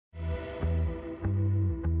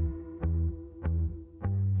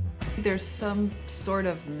There's some sort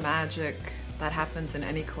of magic that happens in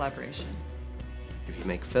any collaboration. If you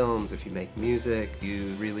make films, if you make music,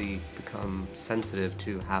 you really become sensitive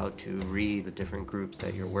to how to read the different groups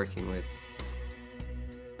that you're working with.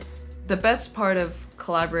 The best part of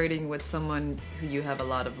collaborating with someone who you have a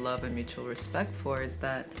lot of love and mutual respect for is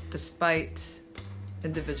that despite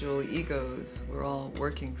individual egos, we're all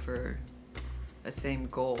working for a same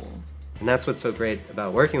goal. And that's what's so great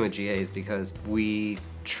about working with GA is because we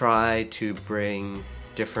try to bring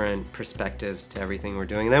different perspectives to everything we're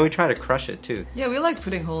doing, and then we try to crush it too. Yeah, we like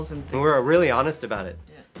putting holes in things. And we're really honest about it.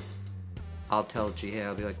 Yeah. I'll tell GA,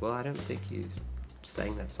 I'll be like, well, I don't think you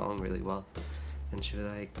sang that song really well. And she'll be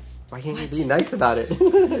like, why can't you be nice about it?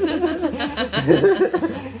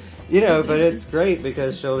 You know, but it's great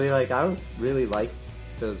because she'll be like, I don't really like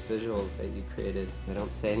those visuals that you created. They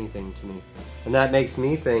don't say anything to me. And that makes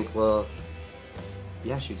me think, well,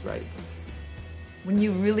 yeah, she's right. When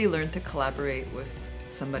you really learn to collaborate with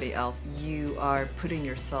somebody else, you are putting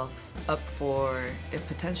yourself up for a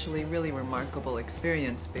potentially really remarkable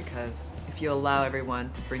experience, because if you allow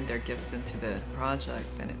everyone to bring their gifts into the project,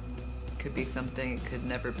 then it could be something it could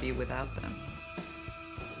never be without them.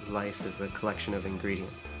 Life is a collection of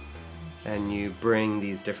ingredients, and you bring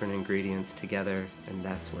these different ingredients together, and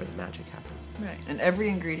that's where the magic happens. Right, and every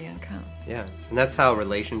ingredient counts. Yeah, and that's how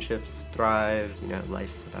relationships thrive. You know,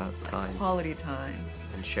 life's about time. Quality time.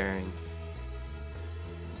 And sharing.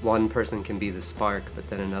 One person can be the spark, but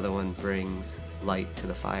then another one brings light to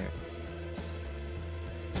the fire.